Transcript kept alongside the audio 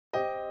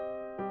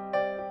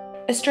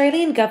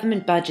Australian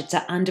government budgets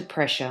are under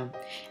pressure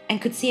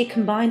and could see a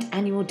combined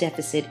annual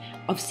deficit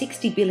of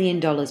 $60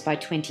 billion by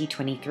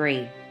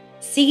 2023.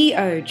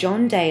 CEO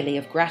John Daly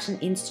of Grattan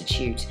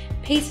Institute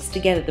pieces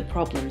together the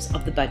problems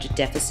of the budget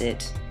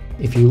deficit.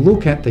 If you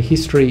look at the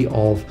history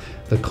of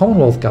the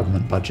Commonwealth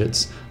government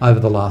budgets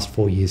over the last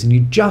 4 years and you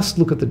just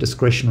look at the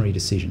discretionary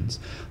decisions,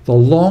 the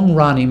long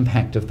run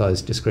impact of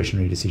those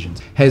discretionary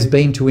decisions has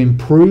been to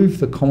improve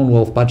the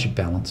Commonwealth budget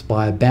balance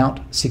by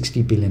about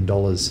 $60 billion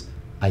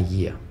a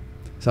year.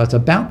 So it's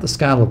about the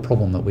scale of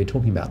problem that we're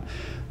talking about.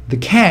 The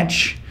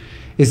catch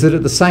is that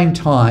at the same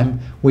time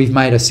we've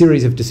made a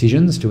series of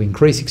decisions to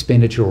increase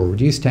expenditure or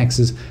reduce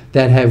taxes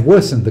that have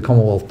worsened the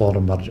Commonwealth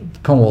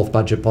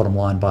budget bottom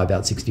line by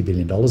about $60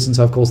 billion, and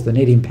so of course the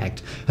net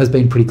impact has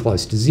been pretty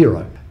close to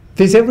zero.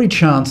 There's every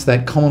chance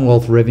that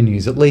Commonwealth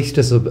revenues, at least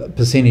as a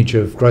percentage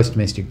of gross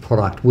domestic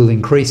product, will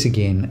increase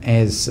again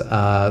as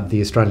the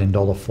Australian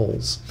dollar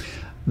falls.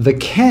 The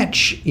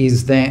catch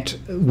is that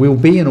we'll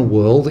be in a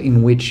world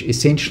in which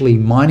essentially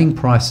mining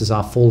prices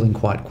are falling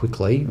quite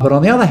quickly, but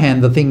on the other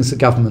hand, the things that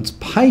governments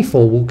pay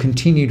for will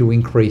continue to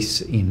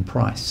increase in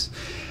price.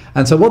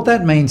 And so what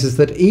that means is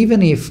that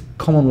even if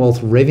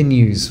Commonwealth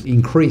revenues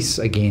increase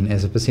again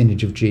as a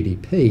percentage of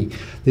GDP,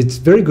 there's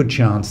a very good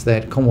chance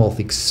that Commonwealth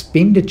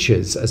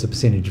expenditures as a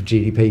percentage of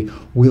GDP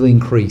will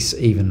increase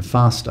even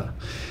faster.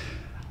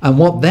 And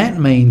what that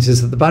means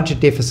is that the budget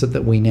deficit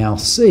that we now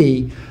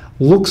see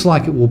looks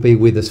like it will be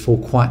with us for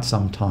quite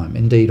some time.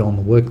 Indeed, on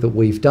the work that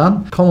we've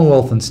done,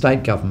 Commonwealth and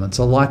state governments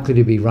are likely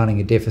to be running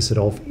a deficit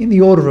of in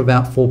the order of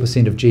about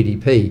 4% of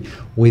GDP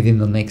within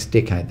the next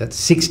decade. That's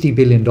 $60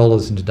 billion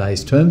in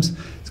today's terms.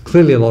 It's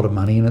clearly a lot of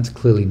money and it's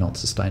clearly not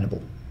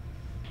sustainable.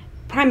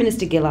 Prime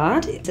Minister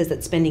Gillard says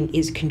that spending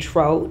is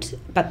controlled,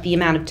 but the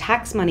amount of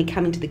tax money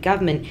coming to the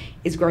government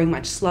is growing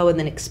much slower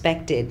than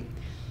expected.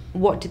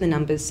 What do the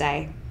numbers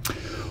say?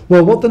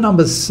 Well, what the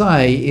numbers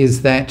say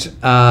is that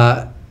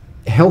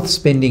health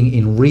spending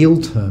in real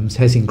terms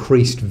has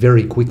increased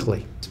very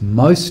quickly.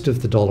 Most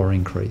of the dollar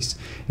increase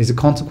is a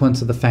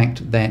consequence of the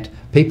fact that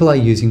people are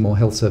using more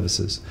health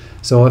services.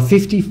 So a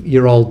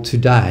 50-year-old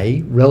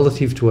today,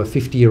 relative to a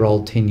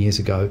 50-year-old 10 years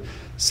ago,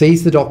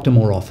 sees the doctor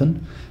more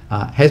often,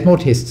 has more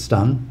tests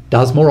done,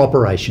 does more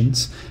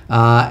operations,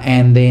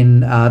 and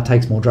then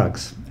takes more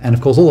drugs. And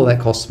of course, all of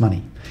that costs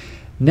money.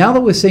 Now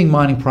that we're seeing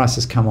mining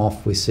prices come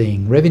off, we're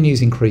seeing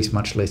revenues increase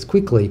much less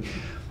quickly,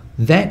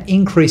 that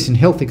increase in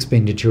health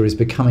expenditure is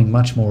becoming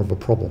much more of a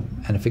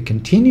problem. And if it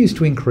continues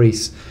to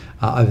increase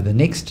over the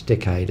next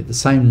decade at the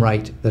same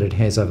rate that it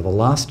has over the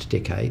last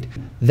decade,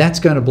 that's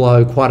going to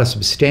blow quite a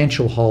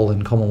substantial hole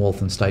in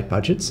Commonwealth and state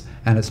budgets,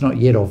 and it's not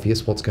yet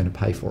obvious what's going to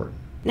pay for it.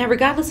 Now,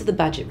 regardless of the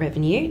budget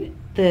revenue,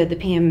 the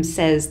PM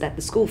says that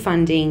the school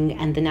funding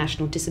and the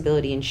National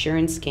Disability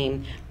Insurance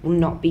Scheme will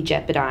not be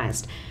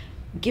jeopardised.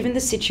 Given the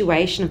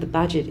situation of the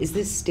budget, is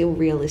this still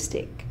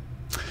realistic?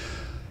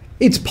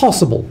 It's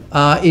possible.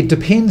 It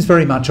depends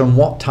very much on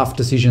what tough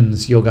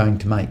decisions you're going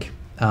to make.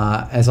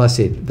 As I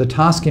said, the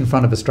task in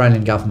front of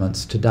Australian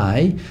governments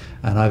today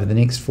and over the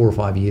next 4 or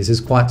 5 years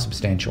is quite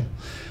substantial.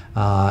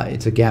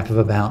 It's a gap of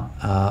about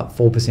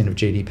 4% of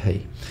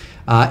GDP.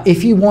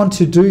 If you want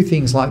to do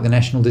things like the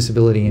National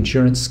Disability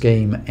Insurance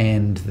Scheme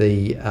and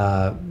the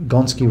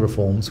Gonski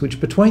reforms,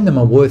 which between them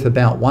are worth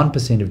about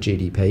 1% of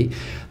GDP,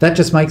 that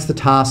just makes the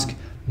task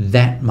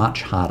that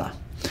much harder.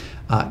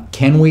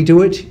 Can we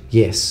do it?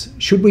 Yes.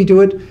 Should we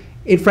do it?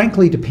 It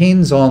frankly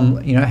depends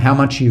on how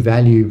much you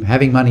value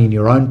having money in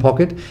your own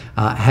pocket,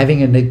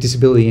 having a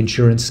disability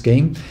insurance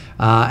scheme,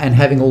 and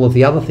having all of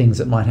the other things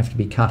that might have to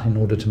be cut in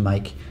order to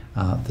make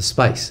the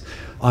space.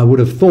 I would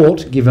have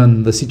thought,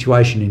 given the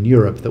situation in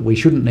Europe, that we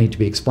shouldn't need to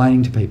be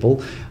explaining to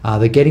people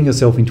that getting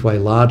yourself into a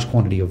large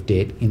quantity of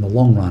debt in the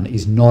long run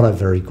is not a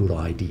very good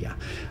idea.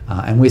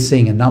 And we're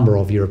seeing a number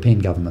of European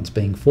governments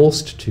being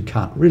forced to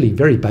cut really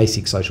very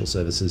basic social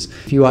services.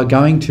 If you are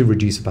going to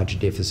reduce a budget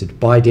deficit,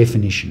 by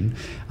definition,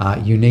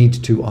 you need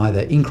to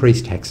either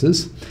increase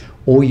taxes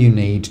or you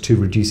need to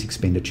reduce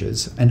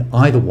expenditures. And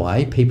either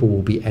way, people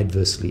will be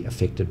adversely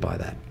affected by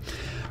that.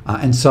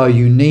 And so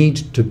you need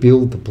to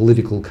build the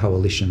political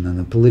coalition and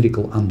the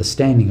political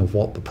understanding of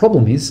what the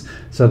problem is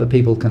so that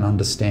people can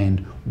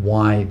understand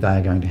why they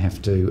are going to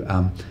have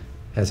to,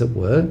 as it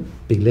were,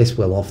 be less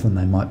well off than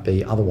they might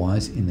be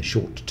otherwise in the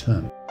short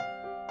term.